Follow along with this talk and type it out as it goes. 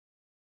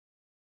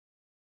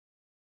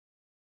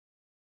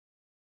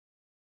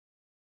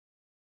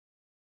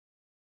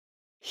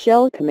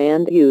Shell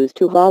command used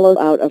to hollow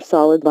out a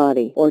solid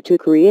body or to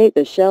create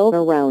the shell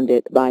around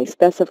it by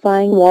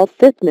specifying wall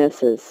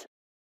thicknesses.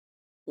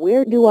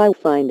 Where do I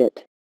find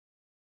it?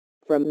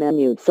 From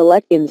menu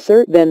select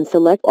Insert, then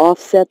select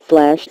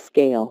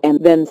Offset/Scale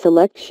and then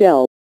select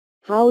Shell.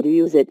 How to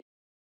use it?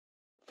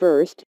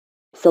 First,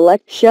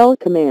 select Shell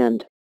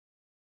command.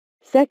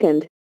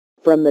 Second,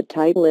 from the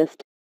type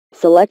list,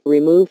 select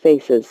Remove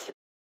Faces,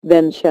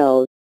 then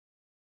Shell.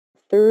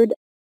 Third,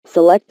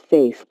 select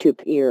Face to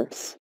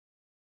Pierce.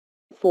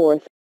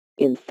 Fourth,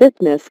 in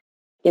thickness,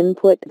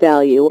 input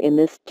value. In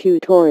this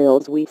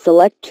tutorials we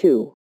select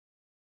 2.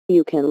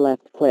 You can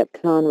left-click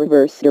on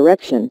reverse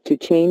direction to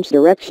change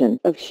direction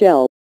of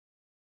shell.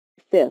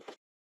 Fifth,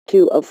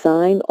 to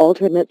assign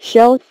alternate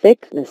shell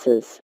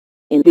thicknesses.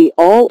 In the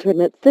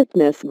alternate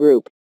thickness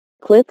group,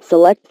 click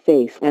Select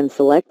Face and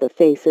select the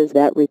faces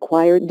that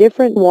require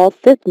different wall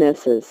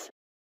thicknesses.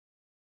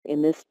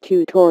 In this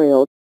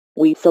tutorial,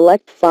 we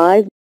select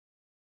 5.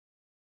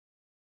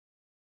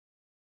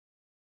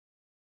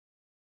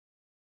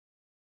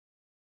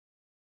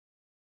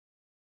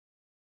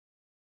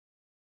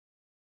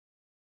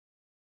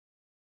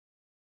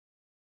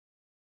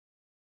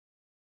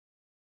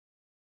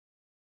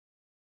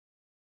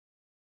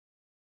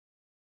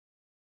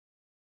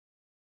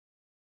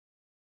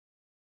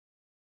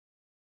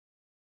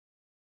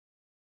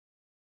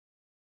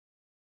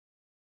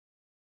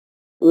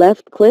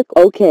 Left-click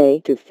OK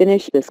to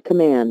finish this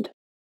command.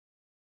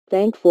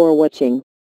 Thanks for watching.